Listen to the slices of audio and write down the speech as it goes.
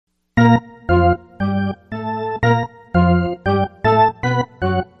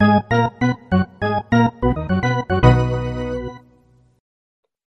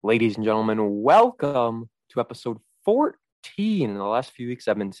Ladies and gentlemen, welcome to episode 14. In the last few weeks,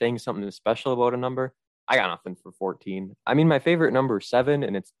 I've been saying something special about a number. I got nothing for 14. I mean, my favorite number is 7,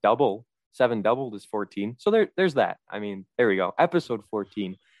 and it's double. 7 doubled is 14. So there's that. I mean, there we go. Episode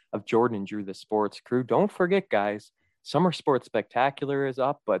 14 of Jordan and Drew, the Sports Crew. Don't forget, guys, Summer Sports Spectacular is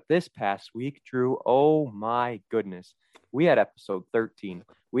up, but this past week, Drew, oh my goodness, we had episode 13.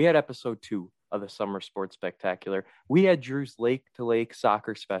 We had episode 2 of the Summer Sports Spectacular. We had Drew's Lake to Lake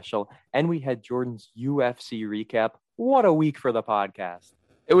soccer special, and we had Jordan's UFC recap. What a week for the podcast.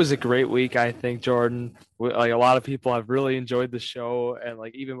 It was a great week, I think, Jordan. A lot of people have really enjoyed the show, and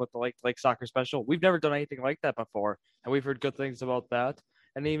even with the Lake to Lake soccer special, we've never done anything like that before, and we've heard good things about that.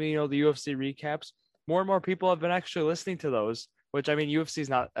 And even the UFC recaps, more and more people have been actually listening to those. Which, I mean, UFC is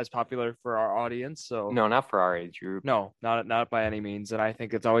not as popular for our audience, so no, not for our age group. No, not by any means. And I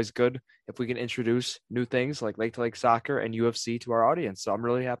think it's always good if we can introduce new things like Lake to Lake soccer and UFC to our audience. So I'm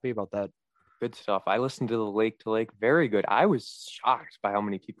really happy about that. Good stuff. I listened to the Lake to Lake. Very good. I was shocked by how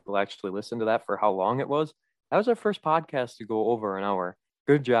many people actually listened to that for how long it was. That was our first podcast to go over an hour.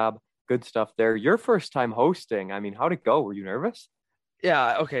 Good job. Good stuff there. Your first time hosting. I mean, how'd it go? Were you nervous?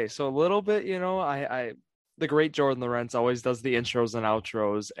 Yeah. Okay. So a little bit, the great Jordan Lawrence always does the intros and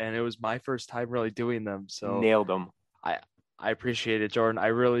outros, and it was my first time really doing them. So nailed them. I appreciate it, Jordan. I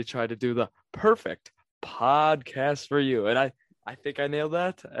really tried to do the perfect podcast for you, and I think I nailed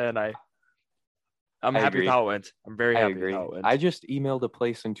that, and I'm happy with how it went. I'm very happy with how it went. I just emailed a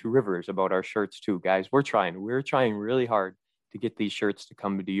place in Two Rivers about our shirts too, guys. We're trying really hard to get these shirts to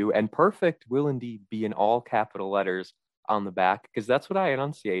come to you, and perfect will indeed be in all capital letters on the back, because that's what I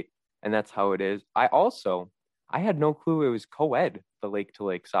enunciate. And that's how it is. I had no clue it was co-ed, the Lake to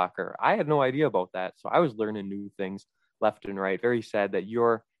Lake soccer. I had no idea about that. So I was learning new things left and right. Very sad that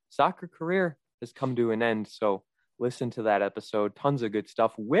your soccer career has come to an end. So listen to that episode. Tons of good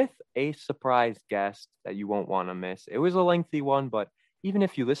stuff with a surprise guest that you won't want to miss. It was a lengthy one, but even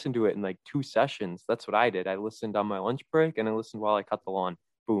if you listen to it in 2 sessions, that's what I did. I listened on my lunch break and I listened while I cut the lawn.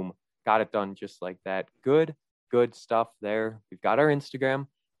 Boom. Got it done just like that. Good stuff there. We've got our Instagram.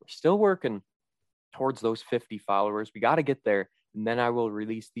 We're still working towards those 50 followers. We got to get there. And then I will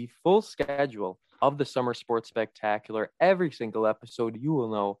release the full schedule of the Summer Sports Spectacular. Every single episode, you will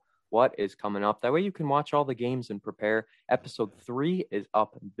know what is coming up. That way you can watch all the games and prepare. Episode 3 is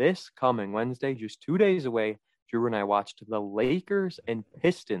up this coming Wednesday, just 2 days away. Drew and I watched the Lakers and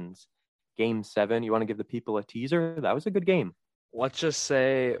Pistons Game 7. You want to give the people a teaser? That was a good game. Let's just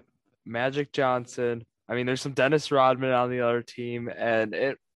say Magic Johnson. I mean, there's some Dennis Rodman on the other team, and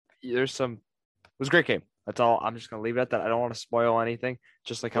it was a great game. That's all. I'm just going to leave it at that. I don't want to spoil anything,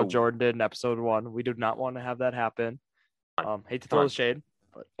 just like how Jordan did in episode 1. We do not want to have that happen. Hate to throw the shade,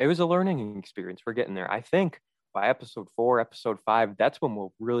 but it was a learning experience. We're getting there. I think by episode 4, episode 5, that's when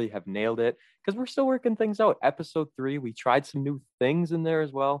we'll really have nailed it, because we're still working things out. Episode 3, we tried some new things in there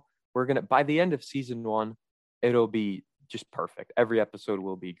as well. By the end of season 1, it'll be just perfect. Every episode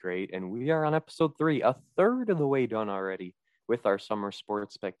will be great. And we are on episode 3, a third of the way done already with our Summer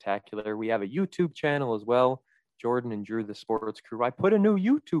Sports Spectacular. We have a YouTube channel as well, Jordan and Drew, the Sports Crew. I put a new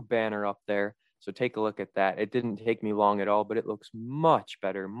YouTube banner up there, so take a look at that. It didn't take me long at all, but it looks much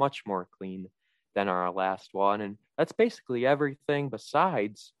better, much more clean than our last one. And that's basically everything,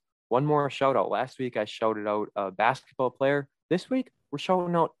 besides one more shout out. Last week, I shouted out a basketball player. This week, we're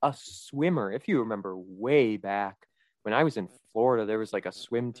shouting out a swimmer. If you remember way back, when I was in Florida, there was a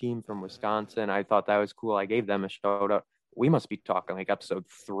swim team from Wisconsin. I thought that was cool. I gave them a shout out. We must be talking episode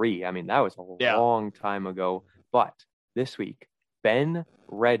 3. I mean, that was a long time ago. But this week, Ben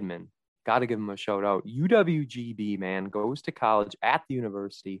Redmond, got to give him a shout out. UWGB, man, goes to college at the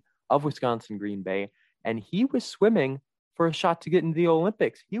University of Wisconsin Green Bay. And he was swimming for a shot to get into the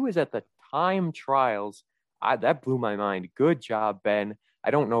Olympics. He was at the time trials. That blew my mind. Good job, Ben.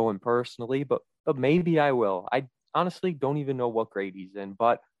 I don't know him personally, but maybe I will. I honestly don't even know what grade he's in,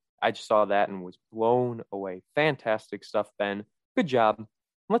 but I just saw that and was blown away. Fantastic stuff, Ben. Good job.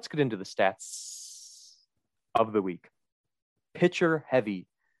 Let's get into the stats of the week. Pitcher heavy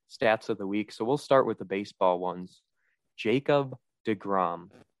stats of the week. So we'll start with the baseball ones. Jacob deGrom.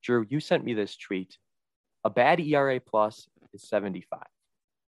 Drew, you sent me this tweet. A bad ERA plus is 75.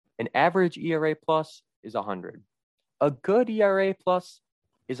 An average ERA plus is 100. A good ERA plus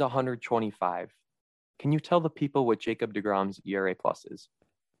is 125. Can you tell the people what Jacob deGrom's ERA plus is?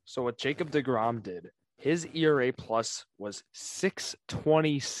 So what Jacob deGrom did, his ERA plus was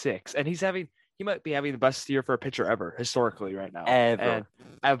 6.26, and he might be having the best year for a pitcher ever historically right now.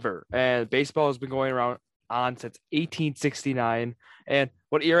 Ever. And baseball has been going on since 1869. And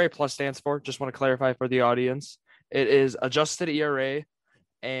what ERA plus stands for, just want to clarify for the audience, it is adjusted ERA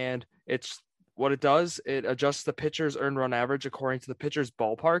and it's what it does. It adjusts the pitcher's earned run average according to the pitcher's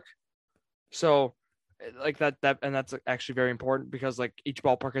ballpark. So like that and that's actually very important because like each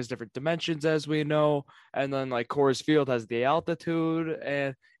ballpark has different dimensions as we know, and then like Coors Field has the altitude,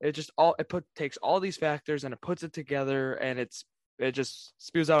 and takes all these factors and it puts it together, and it just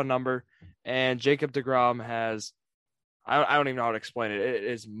spews out a number. And Jacob deGrom has I don't even know how to explain it. It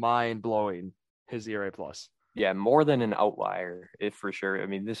is mind blowing, his ERA plus. Yeah, more than an outlier, if for sure. I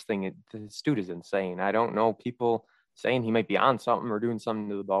mean, this dude is insane. I don't know, people saying he might be on something or doing something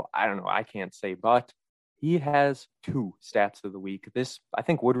to the ball. I don't know. I can't say, but he has two stats of the week. I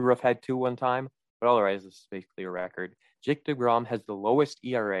think Woodruff had two one time, but otherwise, this is basically a record. Jake DeGrom has the lowest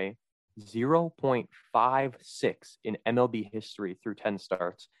ERA, 0.56 in MLB history through 10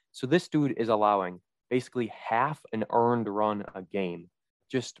 starts. So this dude is allowing basically half an earned run a game.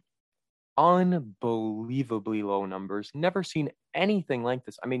 Just unbelievably low numbers. Never seen anything like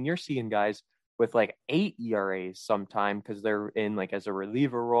this. I mean, you're seeing guys with like 8 ERAs sometime because they're in like as a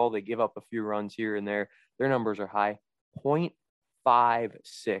reliever role. They give up a few runs here and there. Their numbers are high. 0.56.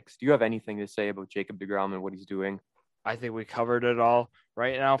 Do you have anything to say about Jacob deGrom and what he's doing? I think we covered it all.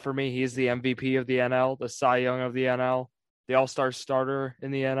 Right now, for me, he's the MVP of the NL, the Cy Young of the NL, the All-Star starter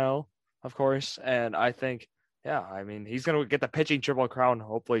in the NL, of course. And I think, yeah, I mean, he's going to get the pitching triple crown,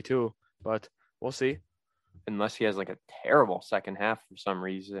 hopefully, too. But we'll see. Unless he has like a terrible second half for some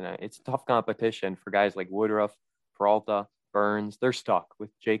reason. It's tough competition for guys like Woodruff, Peralta, Burns. They're stuck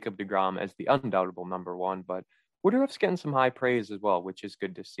with Jacob deGrom as the undoubtable number one. But Woodruff's getting some high praise as well, which is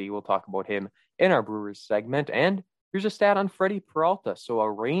good to see. We'll talk about him in our Brewers segment. And here's a stat on Freddie Peralta. So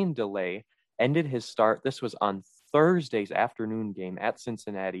a rain delay ended his start. This was on Thursday's afternoon game at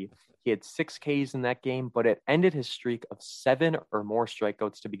Cincinnati. He had 6 Ks in that game, but it ended his streak of 7 or more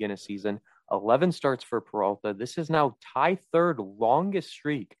strikeouts to begin a season. 11 starts for Peralta. This is now tie third longest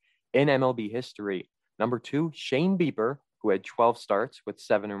streak in MLB history. Number 2, Shane Bieber, who had 12 starts with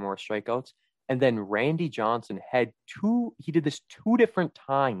 7 or more strikeouts. And then Randy Johnson he did this 2 different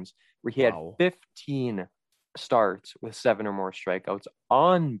times where he had 15 starts with 7 or more strikeouts.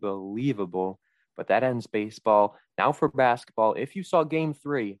 Unbelievable. But that ends baseball. Now for basketball. If you saw game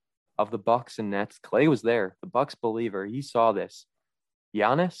 3 of the Bucks and Nets, Clay was there, the Bucks believer. He saw this.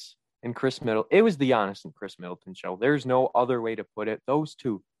 Giannis and Chris Middleton. It was the Giannis and Chris Middleton show. There's no other way to put it. Those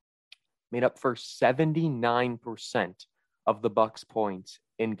two made up for 79% of the Bucks' points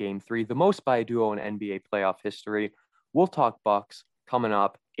in game 3, the most by a duo in NBA playoff history. We'll talk Bucks coming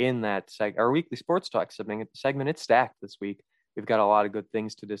up in that our weekly sports talk segment. It's stacked this week. We've got a lot of good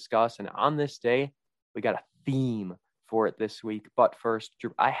things to discuss. And on this day, we got a theme for it this week. But first,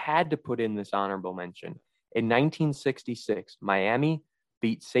 I had to put in this honorable mention. In 1966, Miami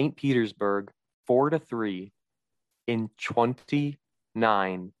beat St. Petersburg 4-3 in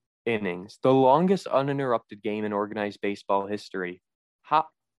 29 innings, the longest uninterrupted game in organized baseball history.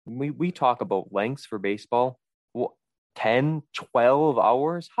 We talk about lengths for baseball. 10, 12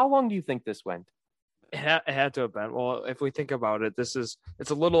 hours? How long do you think this went? It had to have been. Well, if we think about it, it's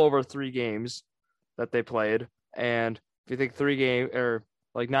a little over 3 games that they played. And if you think 3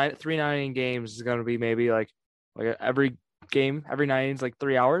 9 games is going to be maybe like every game, every 9 innings, like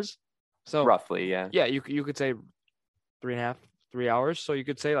 3 hours. So roughly, yeah. Yeah, you could say 3.5, 3 hours. So you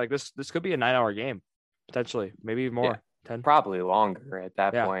could say like this could be a 9-hour game, potentially, maybe more. Yeah, 10. Probably longer at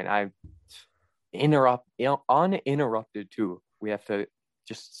that point. Uninterrupted too. We have to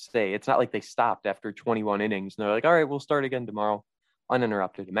just say it's not like they stopped after 21 innings and they're like, all right, we'll start again tomorrow.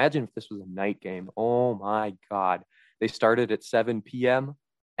 Uninterrupted. Imagine if this was a night game. Oh my God. They started at 7 p.m.,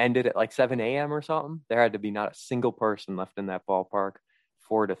 ended at like 7 a.m. or something. There had to be not a single person left in that ballpark.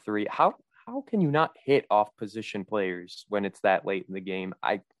 4-3. How can you not hit off position players when it's that late in the game?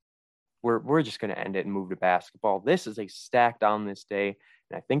 We're just going to end it and move to basketball. This is a stacked on this day,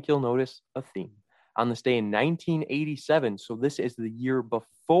 and I think you'll notice a theme. On this day in 1987, so this is the year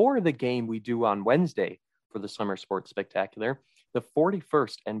before the game we do on Wednesday for the Summer Sports Spectacular, the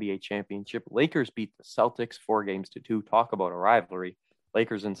 41st NBA championship. Lakers beat the Celtics 4-2. Talk about a rivalry.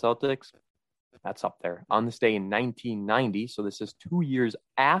 Lakers and Celtics, that's up there. On this day in 1990, so this is 2 years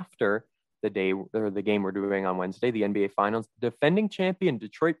after the game we're doing on Wednesday, the NBA Finals, the defending champion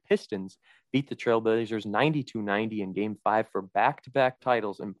Detroit Pistons beat the Trailblazers 92-90 in Game 5 for back-to-back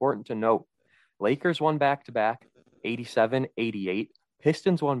titles. Important to note, Lakers won back-to-back, 87-88.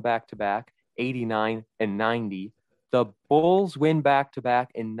 Pistons won back-to-back, 89 and 90. The Bulls win back-to-back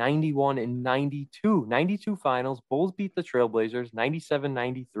in 91 and 92. 92 finals. Bulls beat the Trailblazers,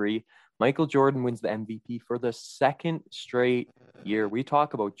 97-93. Michael Jordan wins the MVP for the second straight year. We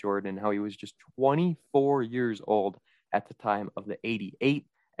talk about Jordan, how he was just 24 years old at the time of the 88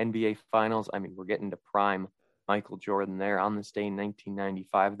 NBA Finals. I mean, we're getting to prime Michael Jordan there on this day in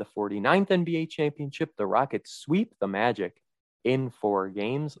 1995, the 49th NBA championship. The Rockets sweep the Magic in 4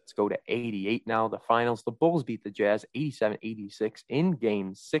 games. Let's go to 88 now, the finals. The Bulls beat the Jazz 87-86 in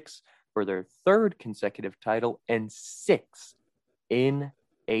Game 6 for their 3rd consecutive title and 6th in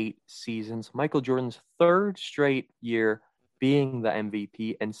 8 seasons. Michael Jordan's 3rd straight year being the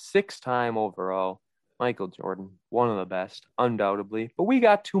MVP and 6th time overall. Michael Jordan, one of the best, undoubtedly. But we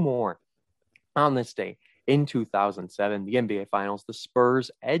got 2 more on this day. In 2007, the NBA Finals, the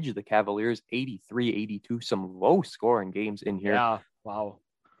Spurs edge the Cavaliers 83-82. Some low-scoring games in here. Yeah, wow.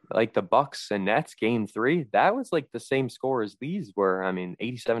 Like the Bucks and Nets Game 3, that was like the same score as these were. I mean,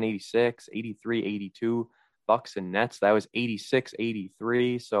 87-86, 83-82. Bucks and Nets, that was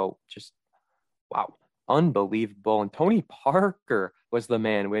 86-83. So just, wow, unbelievable. And Tony Parker was the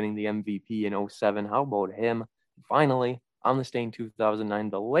man winning the MVP in 07. How about him? Finally, on this day in 2009,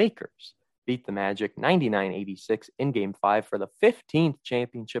 the Lakers beat the Magic 99-86 in Game 5 for the 15th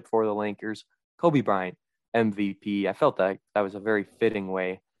championship for the Lakers. Kobe Bryant, MVP. I felt that was a very fitting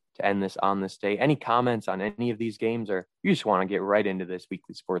way to end this on this day. Any comments on any of these games, or you just want to get right into this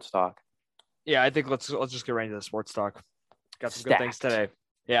weekly sports talk? Yeah, I think let's just get right into the sports talk. Got some Stacked. good things today.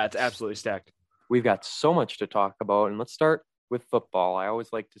 Yeah, it's absolutely stacked. We've got so much to talk about, and let's start with football. I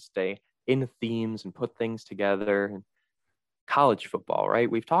always like to stay in themes and put things together. And college football, right?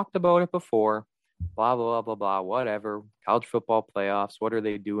 We've talked about it before, blah, blah, blah, blah, whatever. College football playoffs, what are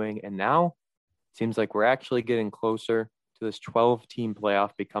they doing? And now it seems like we're actually getting closer to this 12-team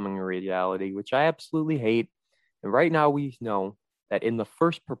playoff becoming a reality, which I absolutely hate. And right now we know that in the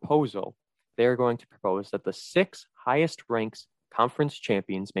first proposal, they're going to propose that the 6 highest ranked conference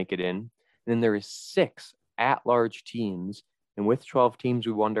champions make it in. And then there is 6 at-large teams. And with 12 teams,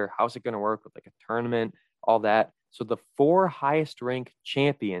 we wonder, how's it going to work with like a tournament, all that. So the 4 highest ranked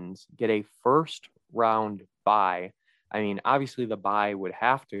champions get a first round bye. I mean, obviously the bye would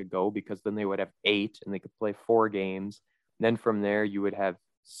have to go because then they would have 8 and they could play 4 games. And then from there, you would have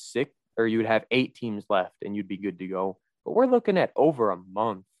 8 teams left and you'd be good to go. But we're looking at over a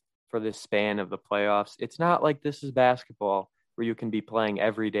month for this span of the playoffs. It's not like this is basketball where you can be playing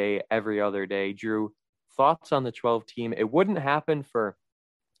every day, every other day. Drew, thoughts on the 12 team? It wouldn't happen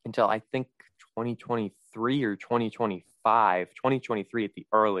until I think 2023 or 2023 at the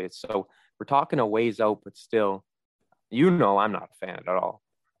earliest. So we're talking a ways out, but still, I'm not a fan at all.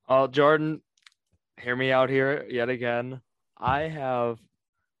 Oh, Jordan, hear me out here yet again. I have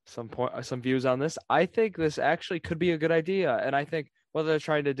some views on this. I think this actually could be a good idea. And I think what they're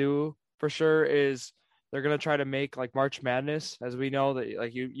trying to do for sure is they're going to try to make like March Madness, as we know that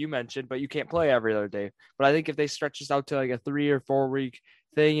like you mentioned, but you can't play every other day. But I think if they stretch this out to like a 3 or 4 week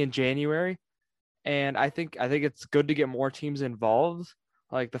thing in January, and I think it's good to get more teams involved.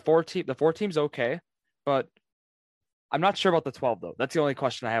 Like the 4 teams, okay, but I'm not sure about the 12 though. That's the only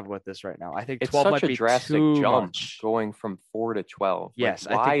question I have with this right now. I think 12 it's might such be a drastic too jump much. Going from 4 to 12. Yes,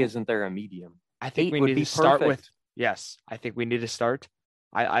 like, why isn't there a medium? I think 8 we would need be to start perfect. with. Yes, I think we need to start.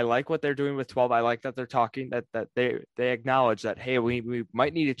 I like what they're doing with 12. I like that they're talking that they acknowledge that, hey, we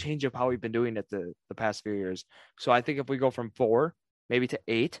might need to change up how we've been doing it the past few years. So I think if we go from 4 maybe to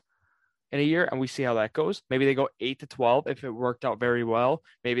 8 in a year and we see how that goes, maybe they go 8 to 12 if it worked out very well.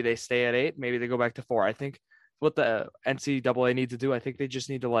 Maybe they stay at 8, maybe they go back to 4. I think what the NCAA needs to do, I think they just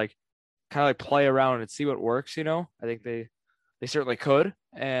need to like kind of like play around and see what works, I think they certainly could,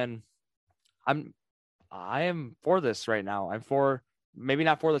 and I am for this right now. I'm for, maybe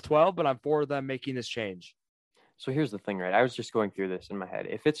not for the 12, but I'm for them making this change. So here's the thing, right? I was just going through this in my head.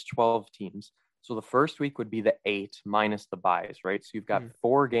 If it's 12 teams, so the first week would be the 8 minus the buys, right? So you've got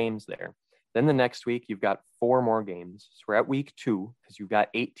 4 games there. Then the next week, you've got 4 more games. So we're at week 2 because you've got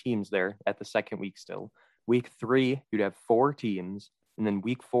 8 teams there at the second week still. Week 3, you'd have 4 teams. And then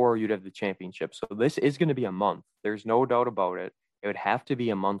week 4, you'd have the championship. So this is going to be a month. There's no doubt about it. It would have to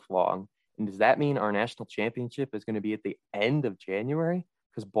be a month long. And does that mean our national championship is going to be at the end of January?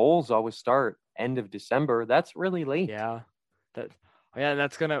 Because bowls always start end of December. That's really late. Yeah.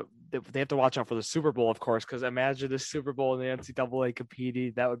 That's gonna. They have to watch out for the Super Bowl, of course, because imagine the Super Bowl and the NCAA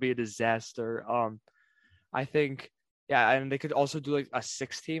competing. That would be a disaster. I think, yeah, and they could also do like a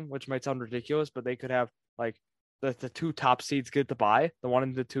 6 team, which might sound ridiculous, but they could have like the 2 top seeds get the bye, the 1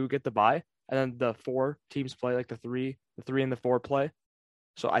 and the 2 get the bye, and then the 4 teams play, like the 3 and the 4 play.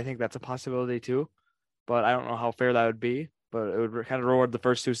 So I think that's a possibility too, but I don't know how fair that would be. But it would kind of reward the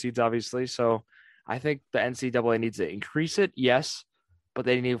first 2 seeds, obviously. So I think the NCAA needs to increase it, yes, but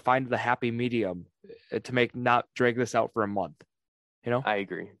they need to find the happy medium to not drag this out for a month. I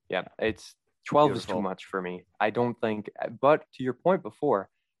agree. Yeah, it's 12 Beautiful. Is too much for me. I don't think. But to your point before,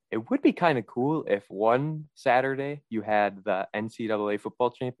 It would be kind of cool if one Saturday you had the NCAA football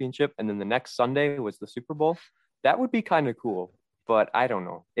championship and then the next Sunday was the Super Bowl. That would be kind of cool. But I don't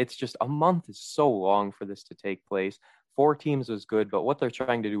know. It's just a month is so long for this to take place. 4 teams was good, but what they're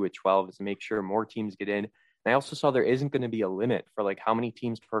trying to do with 12 is make sure more teams get in. And I also saw there isn't going to be a limit for like how many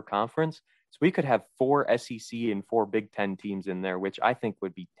teams per conference. So we could have 4 SEC and 4 Big Ten teams in there, which I think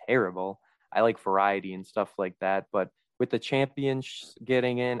would be terrible. I like variety and stuff like that. But with the champions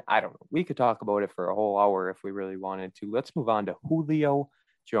getting in, I don't know. We could talk about it for a whole hour if we really wanted to. Let's move on to Julio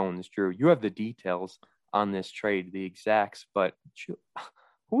Jones. Drew, you have the details on this trade, the exacts, but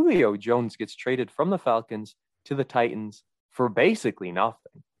Julio Jones gets traded from the Falcons to the Titans for basically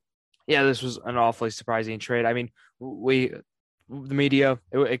nothing. Yeah, this was an awfully surprising trade. I mean, the media,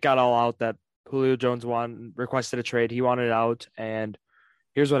 it got all out that Julio Jones requested a trade. He wanted out, and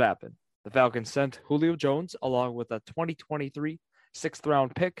here's what happened. The Falcons sent Julio Jones along with a 2023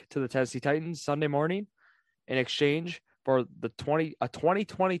 sixth-round pick to the Tennessee Titans Sunday morning in exchange for a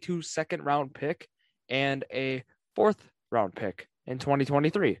 2022 second-round pick and a fourth-round pick in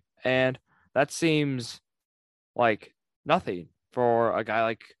 2023. And that seems like nothing for a guy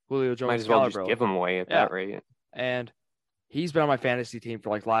like Julio Jones. Might as well just give him away at that rate. And he's been on my fantasy team for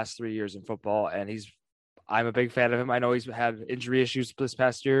like the last 3 years in football, and I'm a big fan of him. I know he's had injury issues this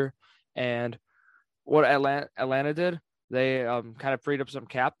past year, and what Atlanta did, they kind of freed up some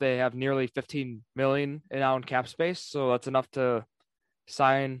cap. They have nearly $15 million now in cap space, so that's enough to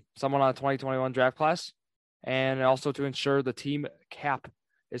sign someone on a 2021 draft class, and also to ensure the team cap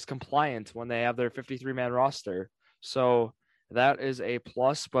is compliant when they have their 53-man roster. So that is a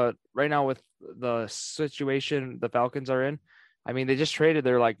plus. But right now with the situation the Falcons are in, I mean, they just traded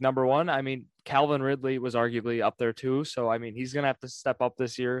their like number one. I mean, Calvin Ridley was arguably up there too. So, I mean, he's going to have to step up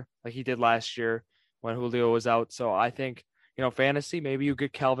this year like he did last year when Julio was out. So I think, fantasy, maybe you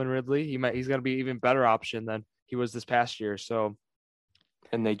get Calvin Ridley. He's going to be an even better option than he was this past year. So.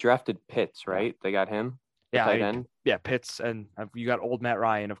 And they drafted Pitts, right? They got him. Yeah, Pitts, and you got old Matt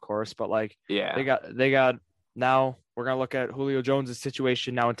Ryan, of course, but they got now we're gonna look at Julio Jones'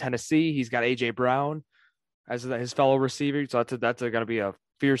 situation now in Tennessee. He's got AJ Brown as his fellow receiver, so that's gonna be a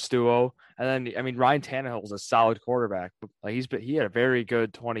fierce duo. And then I mean Ryan Tannehill is a solid quarterback. Like he had a very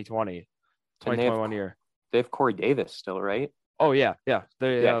good 2021 year. They have Corey Davis still, right? Oh yeah.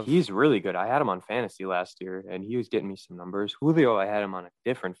 He's really good. I had him on fantasy last year, and he was getting me some numbers. Julio, I had him on a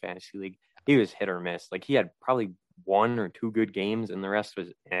different fantasy league. He was hit or miss. Like he had probably 1 or 2 good games, and the rest was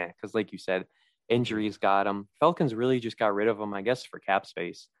because, like you said, injuries got him. Falcons really just got rid of him, I guess, for cap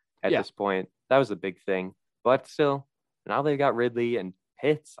space at this point. That was a big thing. But still, now they got Ridley and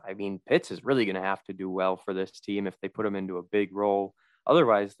Pitts. I mean, Pitts is really going to have to do well for this team if they put him into a big role.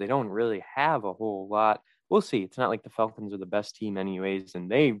 Otherwise, they don't really have a whole lot. We'll see. It's not like the Falcons are the best team anyways,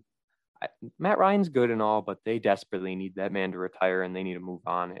 and Matt Ryan's good and all, but they desperately need that man to retire, and they need to move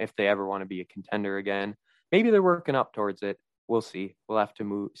on if they ever want to be a contender again. Maybe they're working up towards it. We'll see. We'll have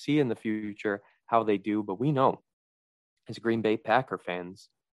to see in the future how they do, but we know as Green Bay Packer fans,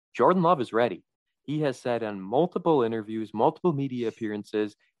 Jordan Love is ready. He has said on multiple interviews, multiple media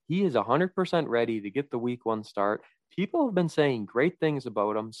appearances, he is 100% ready to get the week 1 start. People have been saying great things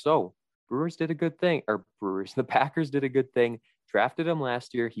about him, so the Packers did a good thing. Drafted him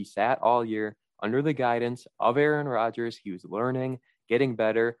last year. He sat all year under the guidance of Aaron Rodgers. He was learning, getting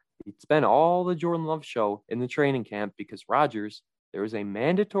better. It's been all the Jordan Love show in the training camp because Rodgers, there was a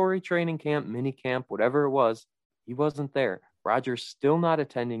mandatory training camp, mini camp, whatever it was. He wasn't there. Rodgers still not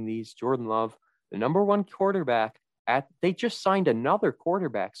attending these. Jordan Love, the number 1 quarterback, they just signed another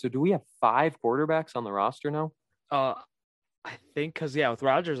quarterback. So do we have 5 quarterbacks on the roster now? I think because with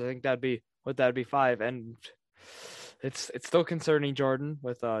Rodgers, I think that'd be 5, and it's still concerning Jordan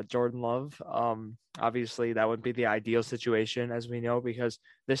with Jordan Love. Obviously that would be the ideal situation, as we know, because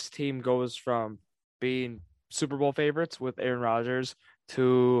this team goes from being Super Bowl favorites with Aaron Rodgers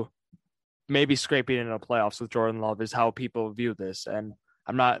to maybe scraping into the playoffs with Jordan Love is how people view this. And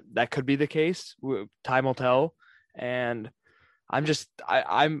that could be the case. Time will tell. And I'm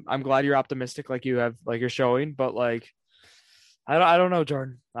glad you're optimistic like you're showing, but I don't know,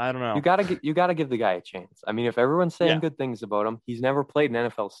 Jordan. I don't know. You gotta give the guy a chance. I mean, if everyone's saying good things about him, he's never played an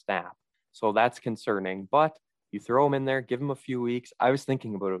NFL snap, so that's concerning. But you throw him in there, give him a few weeks. I was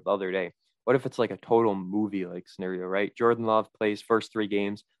thinking about it the other day. What if it's like a total movie-like scenario, right? Jordan Love plays first 3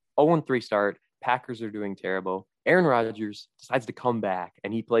 games, 0-3 start. Packers are doing terrible. Aaron Rodgers decides to come back,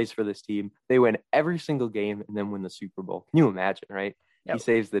 and he plays for this team. They win every single game and then win the Super Bowl. Can you imagine, right? Yep. He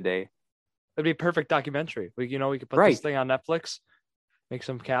saves the day. It'd be a perfect documentary. We could put this thing on Netflix. make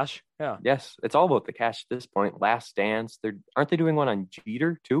some cash. Yeah, Yes, it's all about the cash at this point. Last Dance. Aren't they doing one on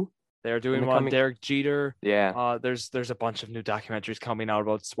Jeter too? they're In doing the one. coming, Derek Jeter. yeah, There's a bunch of new documentaries coming out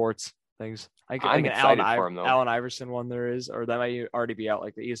about sports things. I'm Like an Allen excited for him though. Allen Iverson one there is, or that might already be out.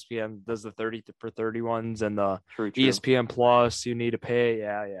 Like the ESPN does the 30 for 30 ones, and the True, true. ESPN Plus you need to pay.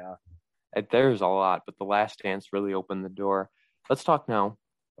 Yeah, yeah. There's a lot, but the Last Dance really opened the door. Let's talk now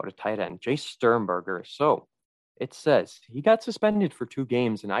about a tight end, Jay Sternberger. So it says he got suspended for 2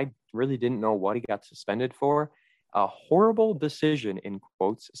 games, and I really didn't know what he got suspended for. A horrible decision, in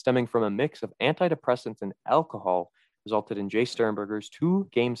quotes, stemming from a mix of antidepressants and alcohol resulted in Jay Sternberger's 2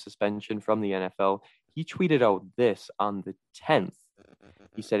 game suspension from the NFL. He tweeted out this on the 10th.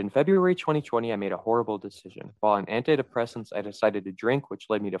 He said, in February 2020, I made a horrible decision. While on antidepressants, I decided to drink, which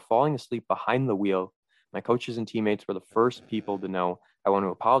led me to falling asleep behind the wheel. My coaches and teammates were the first people to know. I want to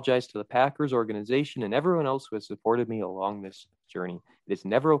apologize to the Packers organization and everyone else who has supported me along this journey. It is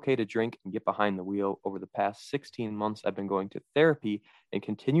never okay to drink and get behind the wheel. Over the past 16 months, I've been going to therapy and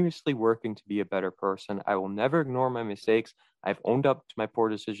continuously working to be a better person. I will never ignore my mistakes. I've owned up to my poor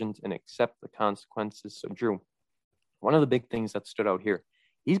decisions and accept the consequences. So, Drew, one of the big things that stood out here,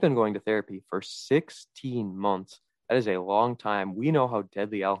 he's been going to therapy for 16 months. That is a long time. We know how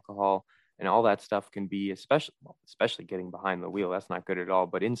deadly alcohol and all that stuff can be, especially getting behind the wheel. That's not good at all.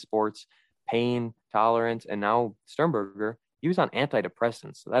 But in sports, pain, tolerance, and now Sternberger, he was on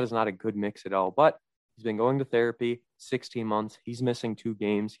antidepressants. So that is not a good mix at all. But he's been going to therapy 16 months. He's missing 2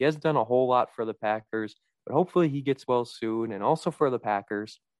 games. He hasn't done a whole lot for the Packers, but hopefully he gets well soon. And also for the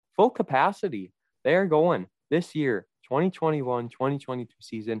Packers, full capacity. They're going this year, 2021-2022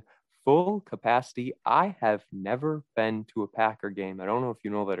 season, full capacity. I have never been to a Packer game. I don't know if you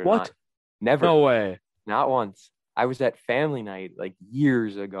know that or What? not. Never. No way. Not once. I was at family night like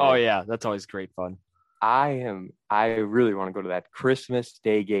years ago. Oh yeah, that's always great fun. I really want to go to that Christmas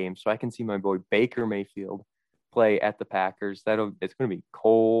Day game so I can see my boy Baker Mayfield play at the Packers. It's going to be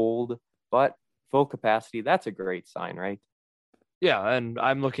cold, but full capacity. That's a great sign, right? Yeah, and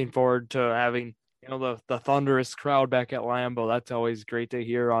I'm looking forward to having the thunderous crowd back at Lambeau. That's always great to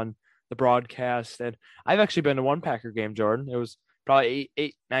hear on the broadcast. And I've actually been to one Packer game, Jordan. It was probably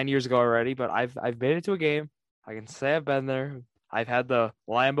 9 years ago already, but I've made it to a game. I can say I've been there. I've had the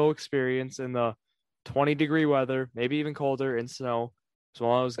Lambeau experience in the 20-degree weather, maybe even colder in snow. It's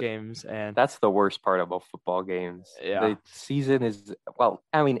one of those games, and That's the worst part about football games. yeah, The season is, well,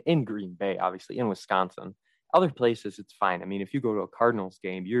 I mean, in Green Bay, obviously, in Wisconsin. Other places, it's fine. I mean, if you go to a Cardinals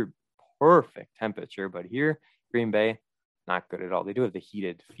game, you're perfect temperature, but here, Green Bay, not good at all. They do have the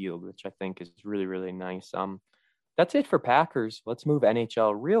heated field, which I think is really, really nice. That's it for Packers. Let's move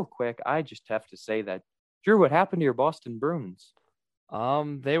NHL real quick. I just have to say that, Drew, what happened to your Boston Bruins?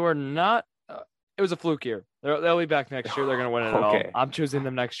 they were not. It was a fluke year. They'll be back next year. They're gonna win it all. Okay. I'm choosing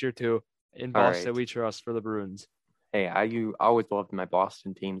them next year too. In All Boston, right. we trust for the Bruins. Hey, you always loved my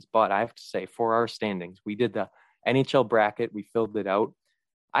Boston teams, but I have to say, for our standings, we did the NHL bracket. We filled it out.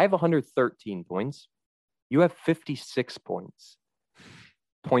 I have 113 points. You have 56 points.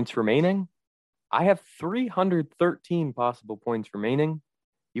 Points remaining. I have 313 possible points remaining.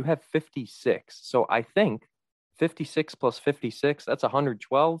 You have 56. So I think 56 plus 56, that's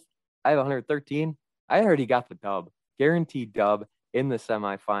 112. I have 113. I already got the dub. Guaranteed dub in the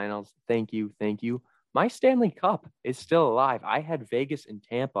semifinals. Thank you. Thank you. My Stanley Cup is still alive. I had Vegas and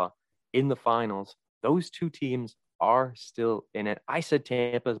Tampa in the finals. Those 2 teams are still in it. I said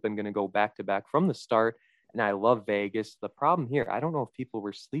Tampa's been going to go back to back from the start, and I love Vegas. The problem here, I don't know if people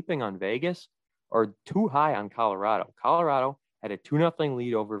were sleeping on Vegas or too high on Colorado. Colorado had a 2-0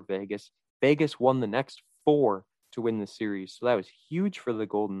 lead over Vegas. Vegas won the next 4 to win the series. So that was huge for the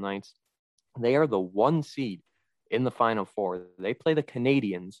Golden Knights. They are the 1 seed in the Final Four. They play the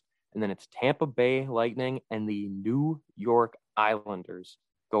Canadiens, and then it's Tampa Bay Lightning and the New York Islanders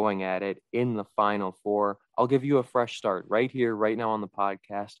going at it in the Final Four. I'll give you a fresh start right here, right now on the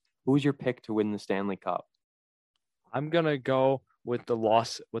podcast. Who's your pick to win the Stanley Cup? I'm gonna go with the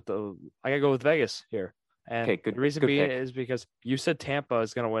loss. I gotta go with Vegas here. And Okay, good. The reason good being pick. is because you said Tampa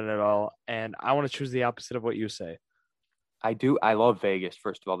is gonna win it all, and I want to choose the opposite of what you say. I do. I love Vegas,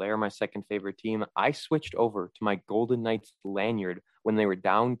 first of all. They are my second favorite team. I switched over to my Golden Knights lanyard when they were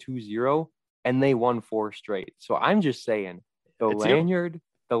down 2-0, and they won 4 straight. So I'm just saying It's you.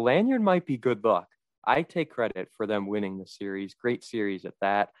 the lanyard might be good luck. I take credit for them winning the series. Great series at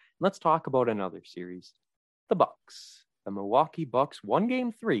that. Let's talk about another series. The Bucks. The Milwaukee Bucks won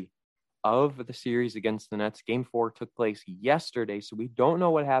game 3 of the series against the Nets. Game 4 took place yesterday, so we don't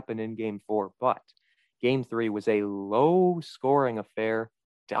know what happened in game 4, but Game 3 was a low-scoring affair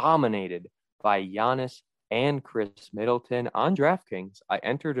dominated by Giannis and Chris Middleton on DraftKings. I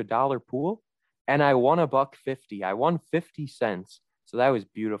entered a dollar pool and I won $1.50. I won 50 cents. So that was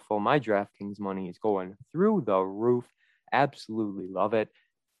beautiful. My DraftKings money is going through the roof. Absolutely love it.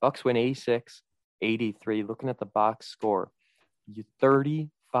 Bucks win 86-83. Looking at the box score,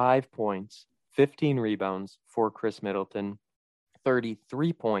 35 points, 15 rebounds for Chris Middleton,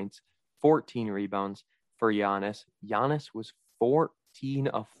 33 points, 14 rebounds for Giannis. Giannis was 14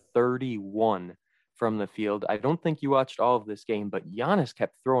 of 31 from the field. I don't think you watched all of this game, but Giannis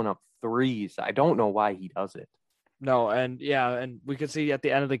kept throwing up threes. I don't know why he does it. No, and we could see at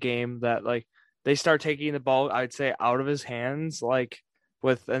the end of the game that like they start taking the ball, I'd say, out of his hands,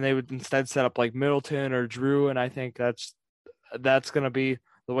 and they would instead set up like Middleton or Drew, and I think that's gonna be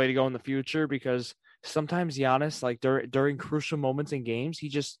the way to go in the future because sometimes Giannis, like during crucial moments in games, he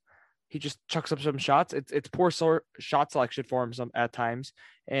just chucks up some shots. It's poor shot selection for him at times.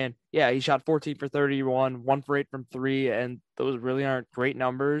 And yeah, he shot 14 for 31, 1 for 8 from 3, and those really aren't great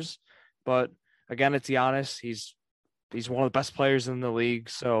numbers. But again, it's Giannis. He's one of the best players in the league.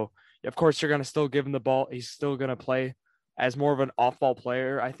 So of course you're gonna still give him the ball. He's still gonna play as more of an off-ball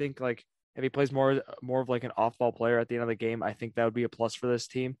player. I think like if he plays more of like an off-ball player at the end of the game, I think that would be a plus for this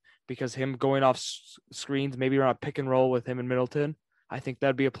team because him going off screens, maybe around a pick and roll with him and Middleton, I think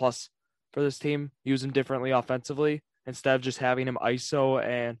that'd be a plus for this team. Use him differently offensively instead of just having him ISO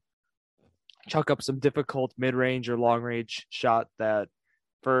and chuck up some difficult mid-range or long-range shot that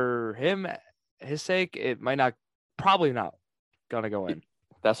for him, his sake, it might not, probably not gonna go in.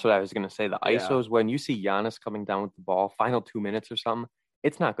 That's what I was going to say. The Yeah. ISOs, when you see Giannis coming down with the ball, final 2 minutes or something,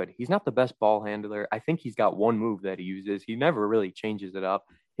 it's not good. He's not the best ball handler. I think he's got one move that he uses. He never really changes it up.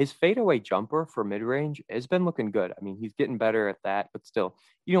 His fadeaway jumper for mid-range has been looking good. I mean, he's getting better at that, but still,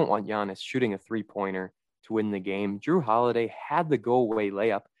 you don't want Giannis shooting a three-pointer to win the game. Jrue Holiday had the go-away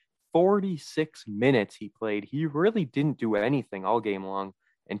layup. 46 minutes he played. He really didn't do anything all game long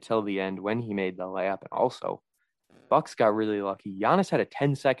until the end when he made the layup. And also, Bucks got really lucky. Giannis had a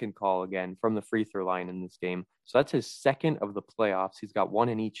 10-second call again from the free throw line in this game. So that's his second of the playoffs. He's got one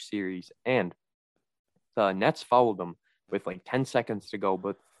in each series. And the Nets fouled him with like 10 seconds to go.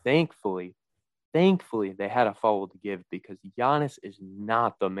 But thankfully, they had a foul to give because Giannis is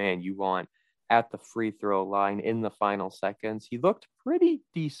not the man you want at the free throw line in the final seconds. He looked pretty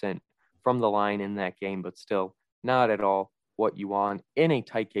decent from the line in that game, but still not at all what you want in a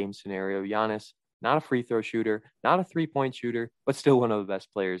tight game scenario. Giannis, not a free throw shooter, not a three-point shooter, but still one of the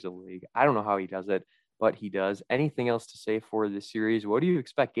best players in the league. I don't know how he does it, but he does. Anything else to say for this series? What do you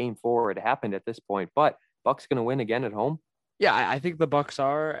expect game 4? It happened at this point, but Bucks going to win again at home? Yeah, I think the Bucks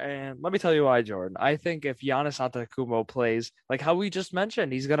are, and let me tell you why, Jordan. I think if Giannis Antetokounmpo plays like how we just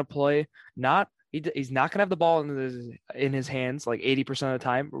mentioned, he's gonna play he's not gonna have the ball in his hands like 80% of the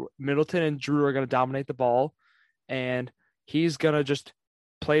time. Middleton and Drew are gonna dominate the ball, and he's gonna just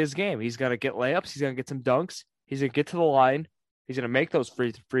play his game. He's gonna get layups. He's gonna get some dunks. He's gonna get to the line. He's gonna make those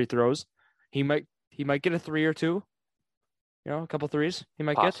free throws. He might get a 3 or 2. A couple threes he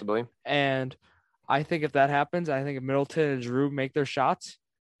might Possibly. get. And I think if that happens, I think if Middleton and Drew make their shots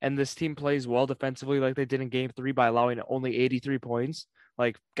and this team plays well defensively like they did in game 3 by allowing only 83 points,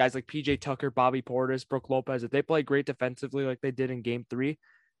 like guys like PJ Tucker, Bobby Portis, Brook Lopez, if they play great defensively like they did in game 3,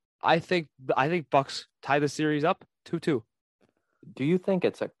 I think Bucks tie the series up 2-2. Do you think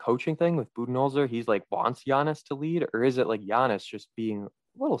it's a coaching thing with Budenholzer? He's like wants Giannis to lead, or is it like Giannis just being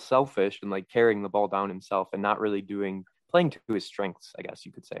a little selfish and like carrying the ball down himself and not really playing to his strengths, I guess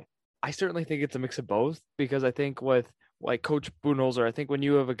you could say? I certainly think it's a mix of both because I think with like Coach Budenholzer, I think when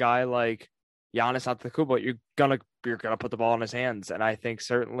you have a guy like Giannis Antetokounmpo, you're gonna put the ball in his hands, and I think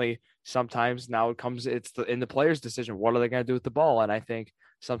certainly sometimes now it's in the player's decision. What are they gonna do with the ball? And I think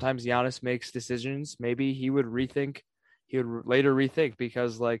sometimes Giannis makes decisions. Maybe he would later rethink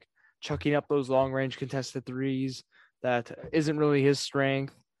because like chucking up those long range contested threes that isn't really his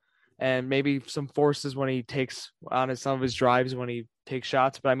strength. And maybe some forces when he takes on some of his drives when he takes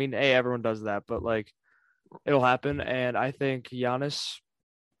shots. But I mean, hey, everyone does that, but like it'll happen. And I think Giannis,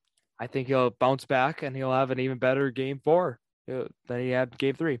 he'll bounce back and he'll have an even better game 4 than he had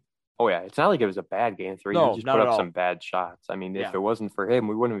game 3. Oh yeah, it's not like it was a bad game 3. No, He just not put at up all. some bad shots. I mean, if Yeah. it wasn't for him,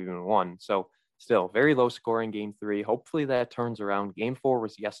 we wouldn't have even won. So still very low scoring game 3. Hopefully that turns around. Game 4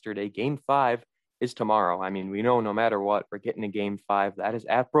 was yesterday. Game 5 is tomorrow. I mean, we know no matter what, we're getting a game 5. That is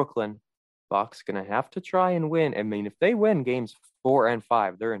at Brooklyn. Bucks gonna have to try and win. I mean, if they win games 4 and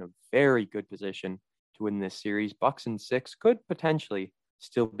 5, they're in a very good position to win this series. Bucks in 6 could potentially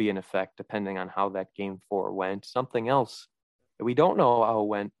still be in effect depending on how that game 4 went. Something else that we don't know how it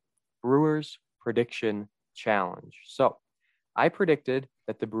went, Brewers prediction challenge. So I predicted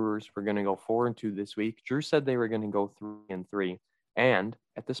that the Brewers were going to go 4-2 this week. Drew said they were going to go 3-3. And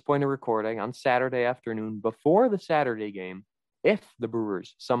at this point of recording on Saturday afternoon, before the Saturday game, if the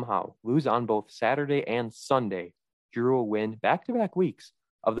Brewers somehow lose on both Saturday and Sunday, Drew will win back-to-back weeks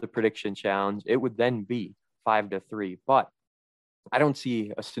of the prediction challenge. It would then be 5-3. But I don't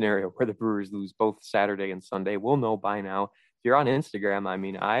see a scenario where the Brewers lose both Saturday and Sunday. We'll know by now. If you're on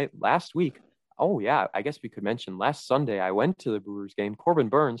Instagram, last week, I guess we could mention last Sunday, I went to the Brewers game. Corbin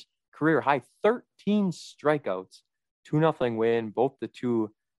Burnes, career high 13 strikeouts, 2-0 win. Both the two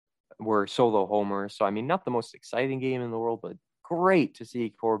were solo homers. So, not the most exciting game in the world, but great to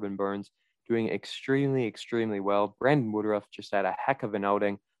see Corbin Burnes doing extremely, extremely well. Brandon Woodruff just had a heck of an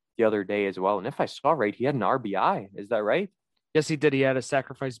outing the other day as well. And if I saw right, he had an RBI. Is that right? Yes, he did. He had a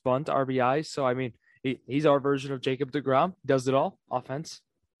sacrifice bunt RBI. So, he's our version of Jacob deGrom. He does it all.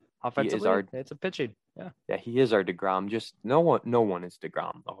 Offensively, it's a pitching. Yeah, he is our DeGrom. Just no one is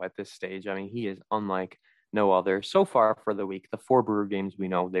DeGrom though at this stage. He is unlike no other. So far for the week, the 4 Brewer games we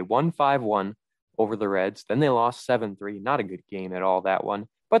know, they won 5-1 over the Reds. Then they lost 7-3. Not a good game at all, that one.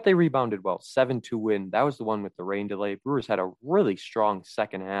 But they rebounded well. 7-2 win. That was the one with the rain delay. Brewers had a really strong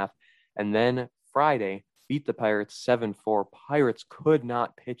second half. And then Friday, beat the Pirates 7-4. Pirates could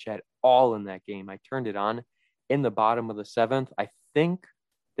not pitch at all in that game. I turned it on in the bottom of the 7th. I think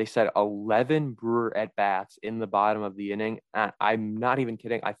they said 11 Brewer at bats in the bottom of the inning. I'm not even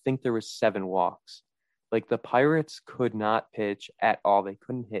kidding. I think there was 7 walks. Like, the Pirates could not pitch at all. They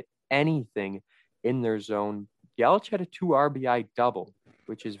couldn't hit anything in their zone. Yelich had a 2 RBI double,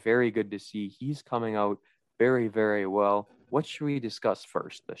 which is very good to see. He's coming out very, very well. What should we discuss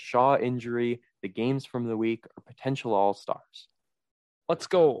first? The Shaw injury, the games from the week, or potential all-stars? Let's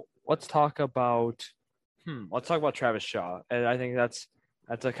go. Let's talk about Travis Shaw. And I think that's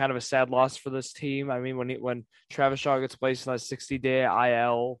a kind of a sad loss for this team. When Travis Shaw gets placed on a 60-day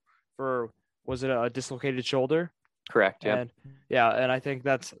IL for, was it a dislocated shoulder? Correct. Yeah. And I think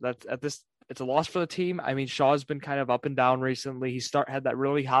that's it's a loss for the team. Shaw's been kind of up and down recently. He had that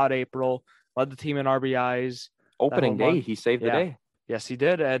really hot April, led the team in RBIs. Opening day, he saved the day. Yes, he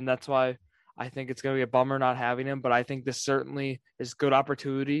did. And that's why I think it's going to be a bummer not having him. But I think this certainly is good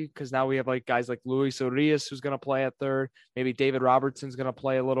opportunity because now we have guys like Luis Urias who's going to play at third. Maybe David Robertson's going to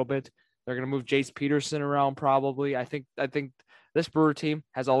play a little bit. They're going to move Jace Peterson around probably. I think this Brewer team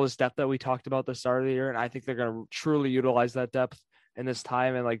has all this depth that we talked about at the start of the year, and I think they're going to truly utilize that depth in this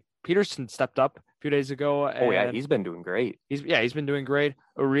time. And Peterson stepped up a few days ago. And he's been doing great. He's been doing great.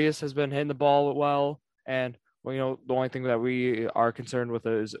 Urias has been hitting the ball well, and the only thing that we are concerned with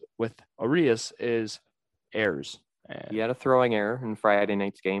Urias is errors. And he had a throwing error in Friday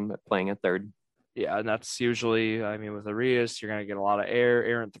night's game, playing at third. Yeah, and that's usually, with Urias, you're going to get a lot of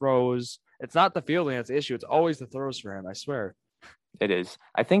errant throws. It's not the fielding that's the issue. It's always the throws for him, I swear. It is.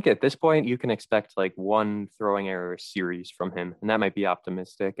 I think at this point, you can expect one throwing error series from him, and that might be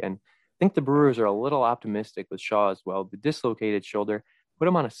optimistic. And I think the Brewers are a little optimistic with Shaw as well. The dislocated shoulder put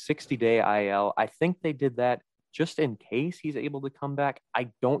him on a 60-day IL. I think they did that just in case he's able to come back. I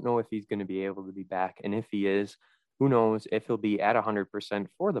don't know if he's going to be able to be back. And if he is, who knows if he'll be at 100%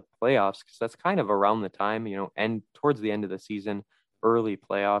 for the playoffs, because that's kind of around the time, and towards the end of the season, early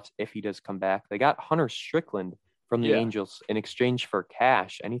playoffs, if he does come back. They got Hunter Strickland from the Angels in exchange for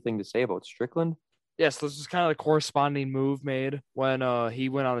cash. Anything to say about Strickland? Yes, this is kind of the corresponding move made when he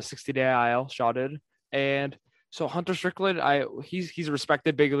went on a 60-day IL, Shaw did. And so Hunter Strickland, he's a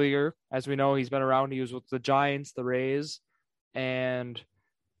respected big leaguer. As we know, he's been around. He was with the Giants, the Rays, and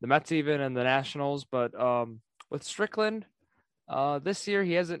the Mets even, and the Nationals. But with Strickland, this year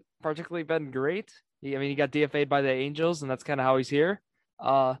he hasn't particularly been great. He got DFA'd by the Angels, and that's kind of how he's here.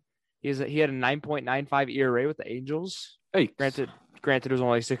 He had a 9.95 ERA with the Angels. Hey, Granted, it was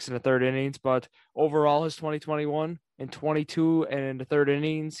only 6 1/3 innings, but overall, his 2021 in 22 and in the third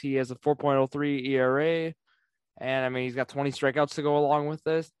innings, he has a 4.03 ERA. And he's got 20 strikeouts to go along with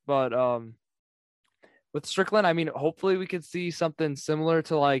this. But with Strickland, hopefully we could see something similar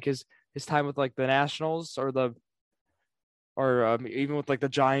to his time with the Nationals or even with the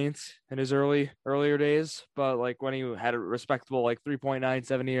Giants in his earlier days. But when he had a respectable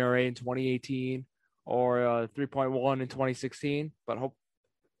 3.97 ERA in 2018 or 3.1 in 2016. But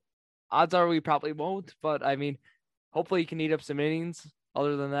odds are we probably won't. But hopefully he can eat up some innings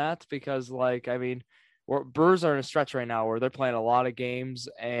other than that, because Brewers are in a stretch right now where they're playing a lot of games,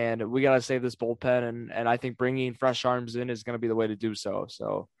 and we got to save this bullpen. And I think bringing fresh arms in is going to be the way to do so.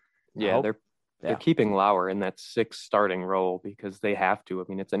 So, yeah, they're keeping Lauer in that 6th starting role because they have to.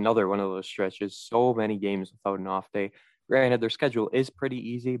 It's another one of those stretches. So many games without an off day. Granted, their schedule is pretty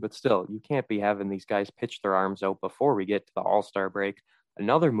easy, but still, you can't be having these guys pitch their arms out before we get to the All-Star break.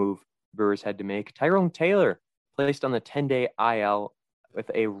 Another move Brewers had to make, Tyrone Taylor placed on the 10-day IL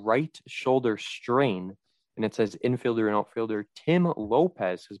with a right shoulder strain. And it says infielder and outfielder Tim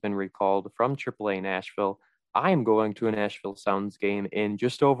Lopez has been recalled from AAA Nashville. I am going to a Nashville Sounds game in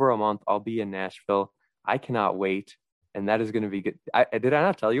just over a month. I'll be in Nashville. I cannot wait. And that is going to be good. Did I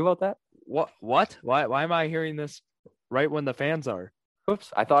not tell you about that? What? Why am I hearing this right when the fans are?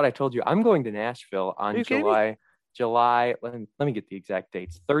 Oops, I thought I told you. I'm going to Nashville Are on you kidding me? July. Let me get the exact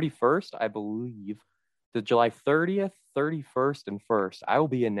dates. 31st, I believe. The July 30th, 31st, and 1st. I will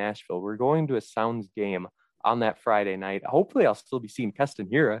be in Nashville. We're going to a Sounds game on that Friday night. Hopefully, I'll still be seeing Keston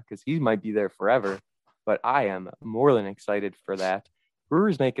Hiura because he might be there forever. But I am more than excited for that.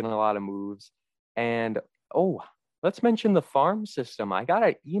 Brewers making a lot of moves. And, let's mention the farm system. I got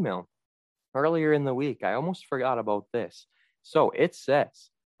an email earlier in the week. I almost forgot about this. So it says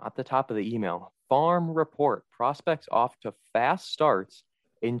at the top of the email, farm report, prospects off to fast starts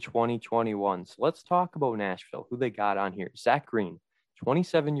in 2021. So let's talk about Nashville, who they got on here. Zach Green,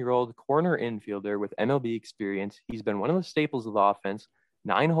 27-year-old corner infielder with MLB experience. He's been one of the staples of the offense,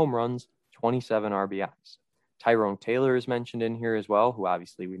 9 home runs, 27 RBIs. Tyrone Taylor is mentioned in here as well, who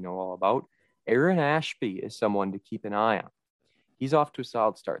obviously we know all about. Aaron Ashby is someone to keep an eye on. He's off to a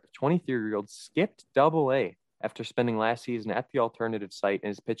solid start. The 23-year-old skipped Double-A after spending last season at the alternative site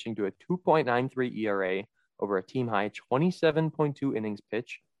and is pitching to a 2.93 ERA over a team-high 27.2 innings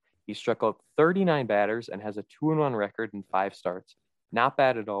pitch. He struck out 39 batters and has a 2-1 record in 5 starts. Not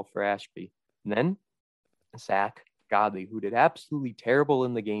bad at all for Ashby. And then Zach Godley, who did absolutely terrible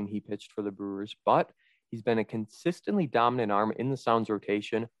in the game he pitched for the Brewers, but he's been a consistently dominant arm in the Sounds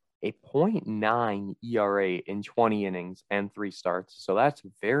rotation, a .9 ERA in 20 innings and 3 starts. So that's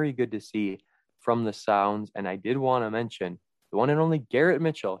very good to see from the Sounds. And I did want to mention the one and only Garrett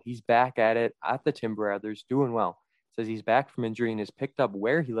Mitchell. He's back at it at the Tim Brothers, doing well. Says he's back from injury and has picked up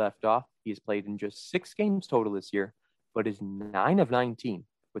where he left off. He has played in just 6 games total this year, but is 9 of 19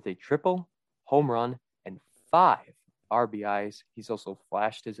 with a triple, home run, and 5 RBIs. He's also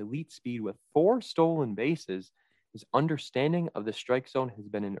flashed his elite speed with 4 stolen bases. His understanding of the strike zone has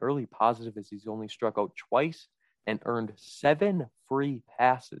been an early positive as he's only struck out twice and earned 7 free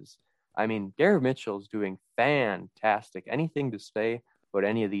passes. I mean, Garrett Mitchell is doing fantastic. Anything to say about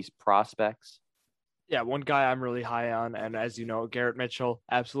any of these prospects? Yeah, one guy I'm really high on, and as you know, Garrett Mitchell,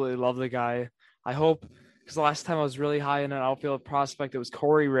 absolutely love the guy. I hope, because the last time I was really high in an outfield prospect, it was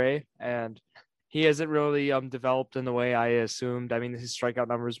Corey Ray, and he hasn't really developed in the way I assumed. I mean, his strikeout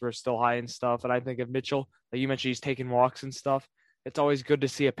numbers were still high and stuff, and I think of Mitchell, like you mentioned, he's taking walks and stuff. It's always good to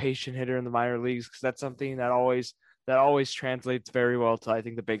see a patient hitter in the minor leagues because that's something that always translates very well to, I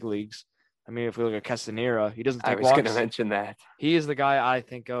think, the big leagues. I mean, if we look at Keston Hiura, he doesn't take walks. I was going to mention that. He is the guy I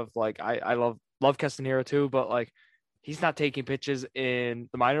think of. Like, I love Keston Hiura too, but like, he's not taking pitches in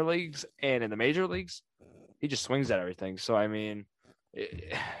the minor leagues and in the major leagues. He just swings at everything. So, I mean,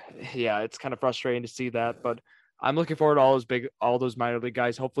 yeah, it's kind of frustrating to see that, but I'm looking forward to all those minor league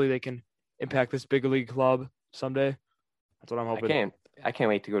guys. Hopefully they can impact this big league club someday. That's what I'm hoping. I can't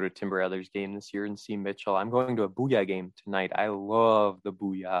wait to go to a Tim Brothers game this year and see Mitchell. I'm going to a Booyah game tonight. I love the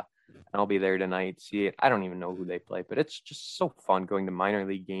Booyah. And I'll be there tonight. See it. I don't even know who they play, but it's just so fun going to minor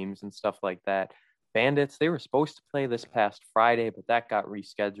league games and stuff like that. Bandits, they were supposed to play this past Friday, but that got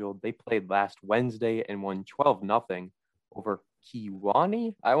rescheduled. They played last Wednesday and won 12-0 over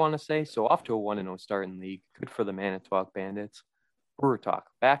Kewaunee, I want to say. So off to a 1-0 start in the league. Good for the Manitowoc Bandits. Brewer talk.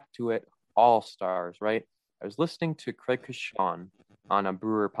 Back to it. All stars, right? I was listening to Craig Kashan on a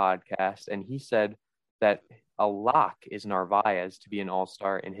Brewer podcast, and he said that a lock is Narvaez to be an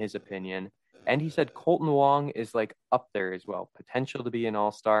all-star in his opinion. And he said Colton Wong is like up there as well, potential to be an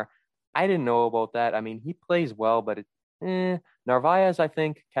all-star. I didn't know about that. I mean, he plays well, but Narvaez, I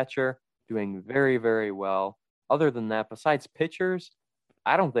think, catcher, doing very, very well. Other than that, besides pitchers,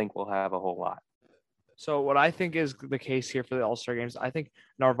 I don't think we'll have a whole lot. So what I think is the case here for the All-Star games, I think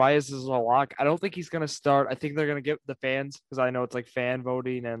Narvaez is a lock. I don't think he's going to start. I think they're going to get the fans because I know it's like fan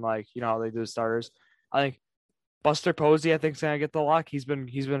voting and like, you know, how they do the starters. I think Buster Posey, I think, is going to get the lock. He's been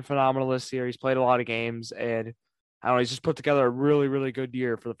phenomenal this year. He's played a lot of games and I don't know, he's just put together a really, really good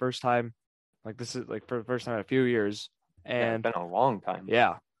year for the first time. Like this is like for the first time in a few years. And yeah, it's been a long time.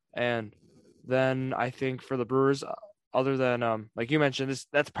 Yeah. And then I think for the Brewers, other than like you mentioned,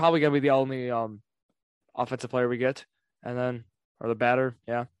 that's probably going to be the only offensive player we get, and then or the batter,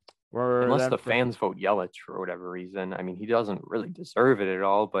 yeah. Unless the fans vote Yelich for whatever reason. I mean, he doesn't really deserve it at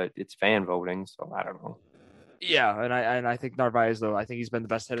all, but it's fan voting, so I don't know. Yeah, and I think Narvaez though. I think he's been the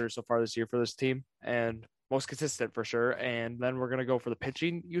best hitter so far this year for this team, and most consistent for sure. And then we're gonna go for the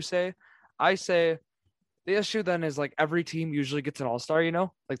pitching. You say, I say, the issue then is like every team usually gets an all-star,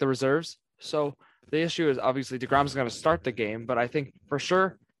 like the reserves. So the issue is obviously DeGrom's going to start the game, but I think for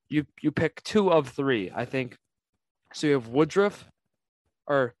sure you pick 2 of 3. I think so. You have Woodruff,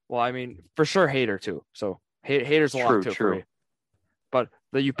 or well, I mean for sure Hader too. So Hader's a lock True, too for true. me. But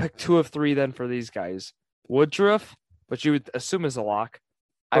that you pick 2 of 3 then for these guys. Woodruff, which you would assume is a lock.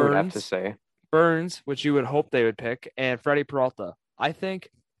 I would have to Burns, say. Burns, which you would hope they would pick, and Freddie Peralta. I think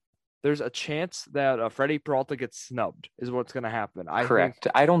there's a chance that Freddie Peralta gets snubbed is what's going to happen. I think Correct.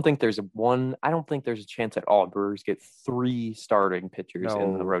 I don't think there's a chance at all Brewers get 3 starting pitchers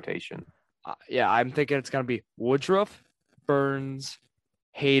in the no. rotation. Yeah, I'm thinking it's going to be Woodruff, Burns,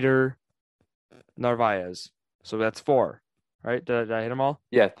 Hader, Narvaez. So that's 4, right? Did I hit them all?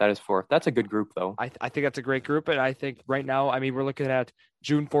 Yeah, that is 4. That's a good group though. I think that's a great group. And I think right now, I mean, we're looking at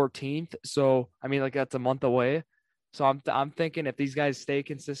June 14th. So, I mean, like that's a month away. So I'm thinking if these guys stay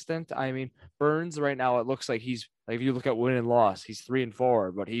consistent, I mean, Burns right now, it looks like he's like, if you look at win and loss, he's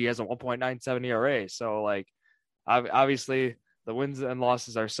 3-4, but he has a 1.97 ERA. So like, obviously the wins and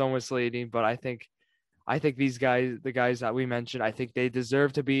losses are so misleading, but I think these guys, the guys that we mentioned, I think they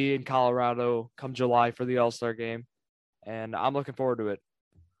deserve to be in Colorado come July for the All-Star game. And I'm looking forward to it.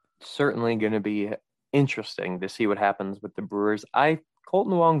 Certainly going to be interesting to see what happens with the Brewers.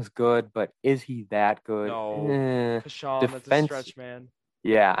 Colton Wong's good, but is he that good? No, Sean, that's a Defense, stretch, man.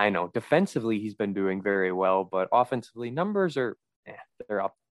 yeah, I know. Defensively, he's been doing very well, but offensively, numbers are they're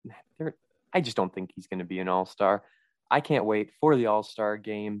up. They're, I just don't think he's going to be an all-star. I can't wait for the all-star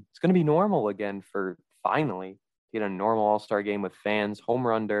game. It's going to be normal again for finally get a normal all-star game with fans. Home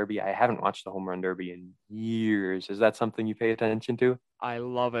run derby. I haven't watched the home run derby in years. Is that something you pay attention to? I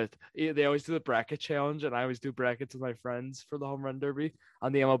love it. They always do the bracket challenge, and I always do brackets with my friends for the home run derby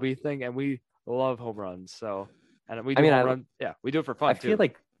on the MLB thing, and we love home runs. So, and we do home run. Yeah, we do it for fun too.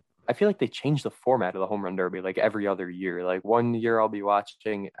 I feel like they change the format of the home run derby like every other year. Like one year I'll be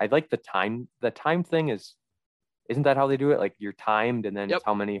watching. I like the time. The time thing isn't that how they do it? Like you're timed and then Yep. it's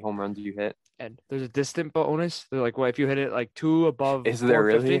how many home runs you hit. And there's a distant bonus. They're like, well, if you hit it like 2 above Is there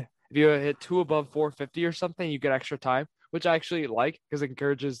 450, really? if you hit 2 above 450 or something, you get extra time, which I actually like because it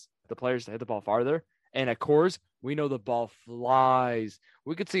encourages the players to hit the ball farther. And at Coors, we know the ball flies.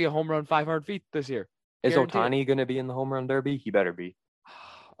 We could see a home run 500 feet this year. Is Guaranteed it. Ohtani going to be in the home run derby? He better be.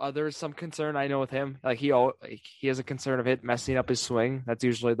 There's some concern I know with him. Like he has a concern of it messing up his swing. That's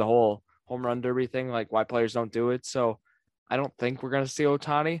usually the whole home run derby thing, like why players don't do it. So I don't think we're gonna see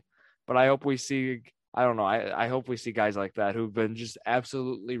Ohtani, but I hope we see. I don't know. I hope we see guys like that who've been just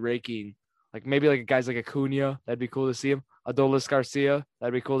absolutely raking. Like maybe like guys like Acuna. That'd be cool to see him. Adolis Garcia.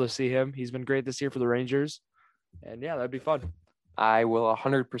 That'd be cool to see him. He's been great this year for the Rangers, and yeah, that'd be fun. I will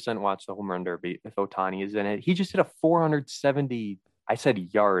 100% watch the home run derby if Ohtani is in it. He just hit a 470. I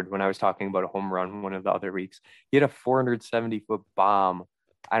said yard when I was talking about a home run one of the other weeks. He hit a 470-foot bomb.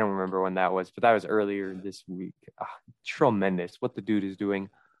 I don't remember when that was, but that was earlier this week. Tremendous what the dude is doing.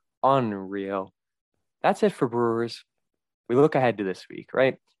 Unreal. That's it for Brewers. We look ahead to this week,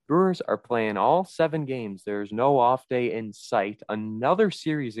 right? Brewers are playing all 7 games. There's no off day in sight. Another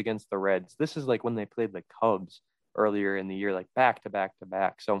series against the Reds. This is like when they played the Cubs earlier in the year, like back to back to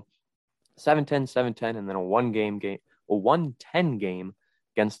back. So 7-10, 7-10, and then a 110 game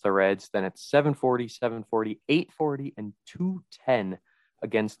against the Reds. Then it's 740, 740, 840, and 210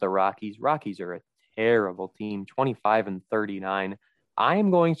 against the Rockies. Rockies are a terrible team, 25-39. I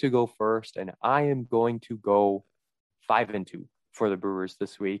am going to go first, and I am going to go 5-2 for the Brewers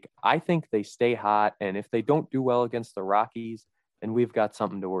this week. I think they stay hot, and if they don't do well against the Rockies, then we've got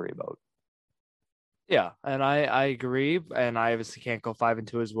something to worry about. Yeah, and I agree, and I obviously can't go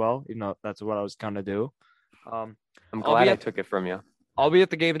 5-2 as well. That's what I was gonna do. I'm glad I took it from you. I'll be at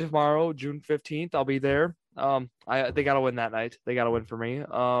the game tomorrow, June 15th. I'll be there. They gotta win that night. They gotta win for me.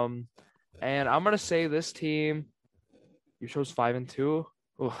 And I'm gonna say this team. You chose 5-2.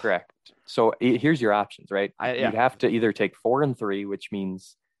 Oof. Correct. So here's your options, right? Yeah. You'd have to either take 4-3, which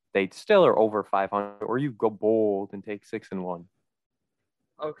means they still are over 500, or you go bold and take 6-1.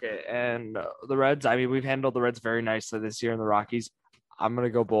 Okay, and the Reds. I mean, we've handled the Reds very nicely this year in the Rockies. I'm gonna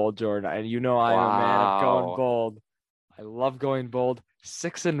go bold, Jordan, and I'm a man of going bold. I love going bold.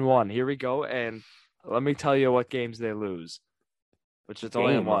 6-1. Here we go, and let me tell you what games they lose, which is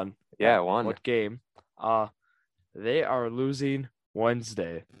only one. Yeah, one. What game? They are losing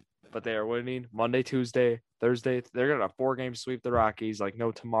Wednesday, but they are winning Monday, Tuesday, Thursday. They're gonna 4-game sweep the Rockies like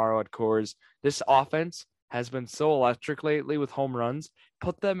no tomorrow at Coors. This offense has been so electric lately with home runs.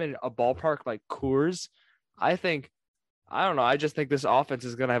 Put them in a ballpark like Coors. I don't know. I just think this offense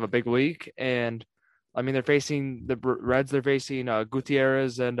is going to have a big week. And I mean, they're facing the Reds. They're facing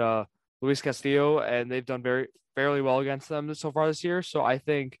Gutierrez and Luis Castillo, and they've done fairly well against them so far this year. So I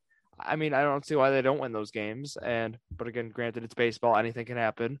think, I mean, I don't see why they don't win those games. But again, granted, it's baseball; anything can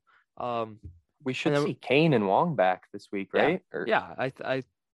happen. Um, We and should then see Kane and Wong back this week, yeah, right? Or yeah,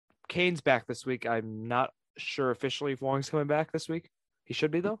 Kane's back this week. I'm not sure officially if Wong's coming back this week. He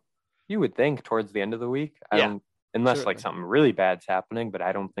should be though. you would think towards the end of the week. I Yeah, don't, unless like certainly. something really bad's happening, but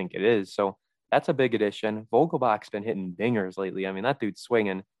I don't think it is. So that's a big addition. Vogelbach's been hitting dingers lately. I mean, that dude's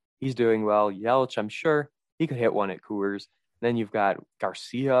swinging. He's doing well. Yelich, I'm sure he could hit one at Coors. Then you've got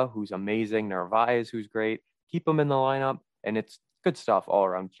Garcia, who's amazing. Narvaez, who's great. Keep him in the lineup, and it's good stuff all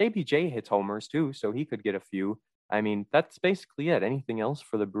around. JBJ hits homers too, so he could get a few. I mean, that's basically it. Anything else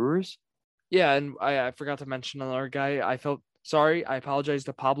for the Brewers? Yeah, and I forgot to mention another guy. I felt sorry. I apologize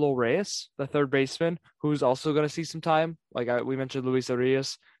to Pablo Reyes, the third baseman, who's also going to see some time. We mentioned Luis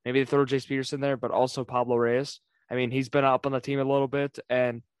Arias. Maybe they throw Jace Peterson there, but also Pablo Reyes. I mean, he's been up on the team a little bit,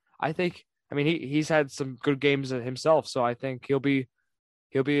 and I think, I mean, he's had some good games himself. So I think he'll be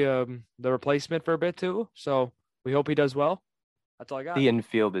the replacement for a bit too. So we hope he does well. That's all I got. The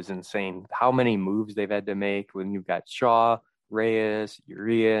infield is insane. How many moves they've had to make when you've got Shaw, Reyes,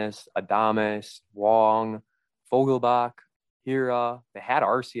 Urias, Adames, Wong, Fogelbach, Hira. They had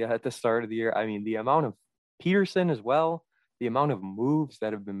Arcia at the start of the year. I mean, the amount of Peterson as well, the amount of moves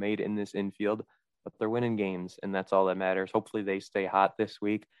that have been made in this infield, but they're winning games, and that's all that matters. Hopefully, they stay hot this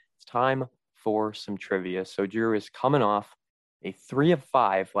week. It's time for some trivia. So, Drew is coming off a 3 of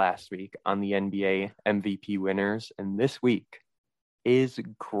 5 last week on the NBA MVP winners, and this week is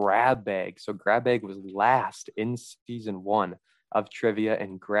Grab Bag. So Grab Bag was last in season 1 of trivia,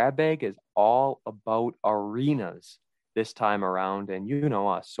 and Grab Bag is all about arenas this time around. And you know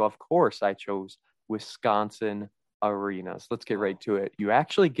us. So of course I chose Wisconsin arenas. Let's get right to it. You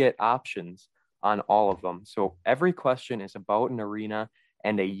actually get options on all of them. So every question is about an arena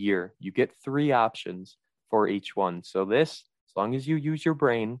and a year. You get 3 options for each one. So this, as long as you use your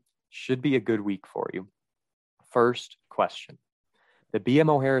brain, should be a good week for you. First question. The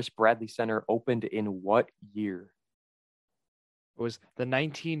BMO Harris Bradley Center opened in what year? It was the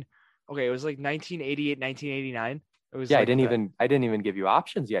 19. Okay, it was like 1988, 1989. It was Yeah, like that. I didn't even give you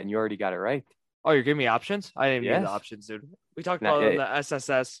options yet, and you already got it right. Oh, you're giving me options? I didn't even give you the Yes. options, dude. We talked Now, about it on the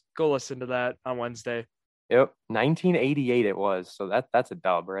SSS. Go listen to that on Wednesday. yep, 1988 it was. So that's a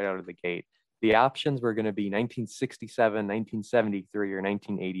dub right out of the gate. The options were going to be 1967, 1973, or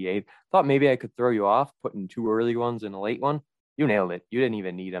 1988. Thought maybe I could throw you off, putting 2 early ones and a late one. You nailed it. You didn't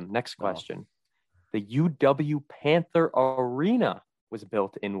even need them. Next No. question. The UW Panther Arena was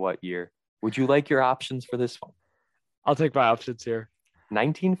built in what year? Would you like your options for this one? I'll take my options here.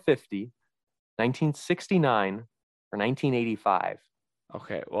 1950, 1969, or 1985?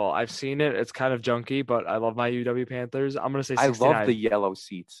 Okay, well, I've seen it. It's kind of junky, but I love my UW Panthers. I'm gonna say I 69. love the yellow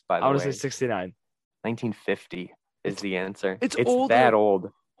seats, by the I'm way. gonna say 69. 1950 is the answer. It's It's older. that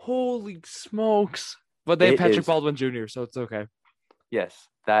old. Holy smokes! But they have It Patrick is. Baldwin Jr., so it's okay. Yes,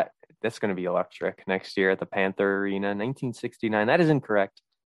 that's going to be electric next year at the Panther Arena. 1969. That is incorrect.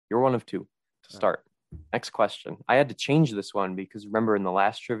 You're one of 2 to start. Next question. I had to change this one because remember in the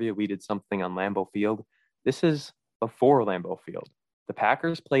last trivia we did something on Lambeau Field. This is before Lambeau Field. The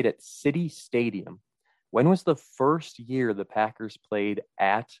Packers played at City Stadium. When was the first year the Packers played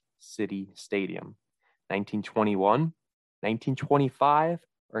at City Stadium? 1921, 1925,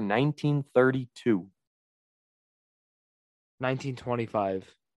 or 1932? 1925.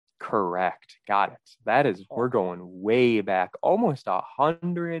 Correct. Got it. That is, we're going way back, almost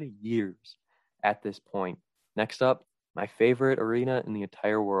 100 years at this point. Next up, my favorite arena in the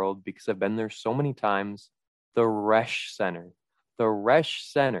entire world because I've been there so many times, the Resch Center. The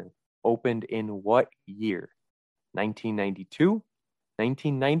Resch Center opened in what year? 1992,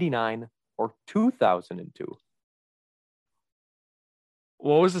 1999, or 2002?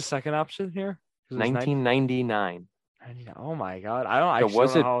 What was the second option here? 1999. Oh my god! I don't So actually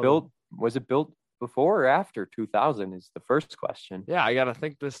was know it how. built? Was it built before or after 2000? Is the first question. Yeah, I gotta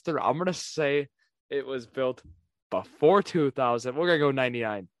think this through. I'm gonna say it was built before 2000. We're gonna go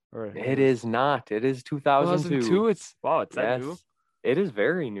 99. It is not. It is 2002. 2002. It's Yes, that new. it is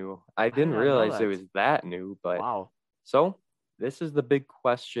very new. I did didn't not know realize that. it was that new, but Wow. so this is the big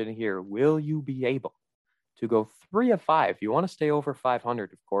question here. Will you be able to go 3 of 5? You want to stay over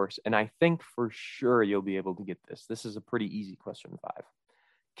 500, of course, and I think for sure you'll be able to get this. This is a pretty easy question 5.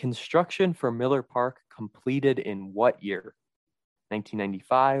 Construction for Miller Park completed in what year?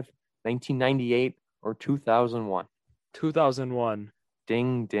 1995, 1998, or 2001? 2001.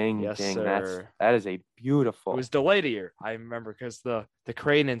 Ding, ding, Yes, ding. sir. That is a beautiful. It was delayed a year. I remember because the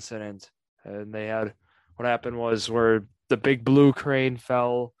crane incident, and they had what happened was where the big blue crane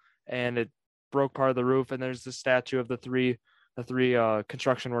fell and it broke part of the roof. And there's the statue of the three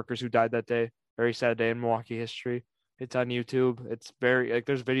construction workers who died that day. Very sad day in Milwaukee history. It's on YouTube. It's very like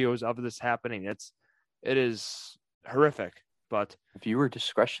there's videos of this happening. It is horrific, but viewer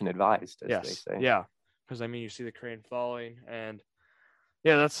discretion advised, as they yes, say. yeah, because I mean you see the crane falling, and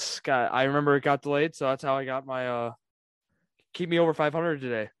yeah, I remember it got delayed, so that's how I got my keep me over 500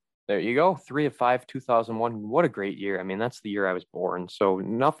 today. There you go. 3 of 5, 2001. What a great year. I mean, that's the year I was born. So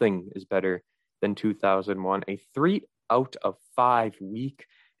nothing is better than 2001. A 3 out of 5 week.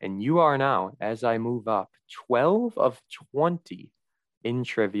 And you are now, as I move up, 12 of 20 in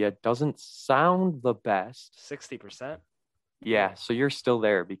trivia. Doesn't sound the best. 60%. Yeah, so you're still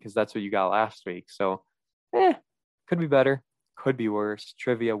there because that's what you got last week. So, could be better, could be worse.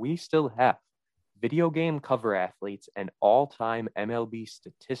 Trivia, we still have video game cover athletes and all-time MLB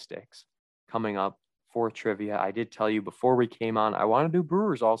statistics coming up for trivia. I did tell you before we came on, I want to do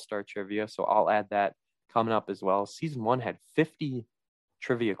Brewers All-Star trivia, so I'll add that coming up as well. Season 1 had 50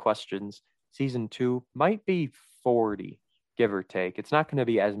 trivia questions. Season 2 might be 40, give or take. It's not going to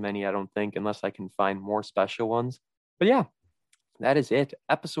be as many, I don't think, unless I can find more special ones. But yeah, that is it.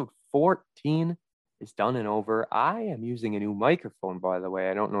 Episode 14 is done and over. I am using a new microphone, by the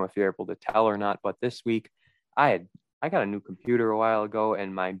way. I don't know if you're able to tell or not, but this week I got a new computer a while ago,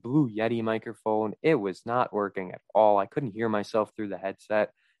 and my Blue Yeti microphone, it was not working at all. I couldn't hear myself through the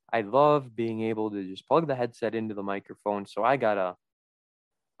headset. I love being able to just plug the headset into the microphone. So I got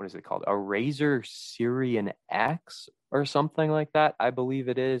what is it called? A Razer Sirian X or something like that. I believe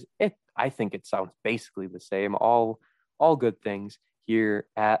it is. I think it sounds basically the same. All good things here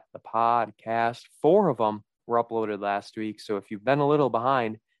at the podcast. 4 of them were uploaded last week. So if you've been a little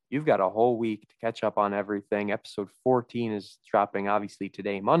behind, you've got a whole week to catch up on everything. Episode 14 is dropping obviously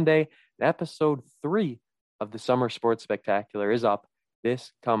today, Monday. And episode 3 of the Summer Sports Spectacular is up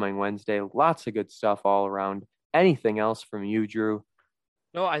this coming Wednesday. Lots of good stuff all around. Anything else from you, Drew?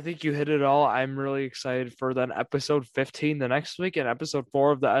 No, I think you hit it all. I'm really excited for then episode 15 the next week and episode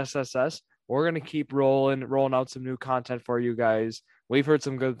 4 of the SSS. We're going to keep rolling out some new content for you guys. We've heard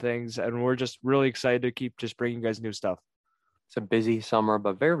some good things, and we're just really excited to keep just bringing you guys new stuff. It's a busy summer,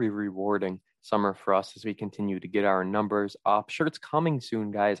 but very rewarding summer for us as we continue to get our numbers up. Sure, it's coming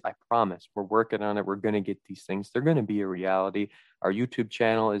soon, guys. I promise. We're working on it. We're going to get these things. They're going to be a reality. Our YouTube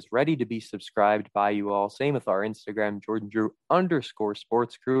channel is ready to be subscribed by you all. Same with our Instagram, Jordan Drew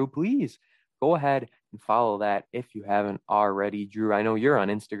 _sports crew. Please go ahead and follow that if you haven't already. Drew, I know you're on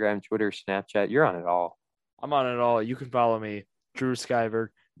Instagram, Twitter, Snapchat. You're on it all. I'm on it all. You can follow me, Drew Skyberg,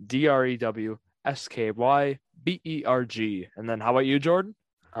 DREWSKYBERG. And then how about you, Jordan?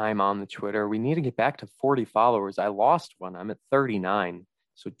 I'm on the Twitter. We need to get back to 40 followers. I lost one. I'm at 39.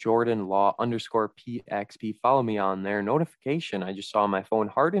 So Jordan Law _PXP. Follow me on there. Notification I just saw on my phone.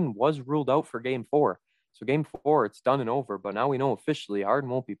 Harden was ruled out for game 4. So game 4, it's done and over. But now we know officially Harden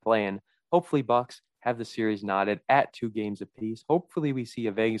won't be playing. Hopefully Bucks have the series knotted at 2 games apiece. Hopefully we see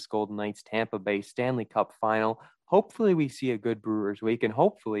a Vegas Golden Knights Tampa Bay Stanley Cup final. Hopefully we see a good Brewers week. And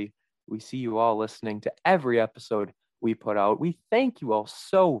hopefully we see you all listening to every episode we put out. We thank you all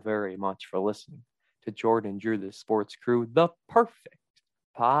so very much for listening to Jordan Drew, the Sports Crew, the perfect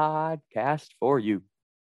podcast for you.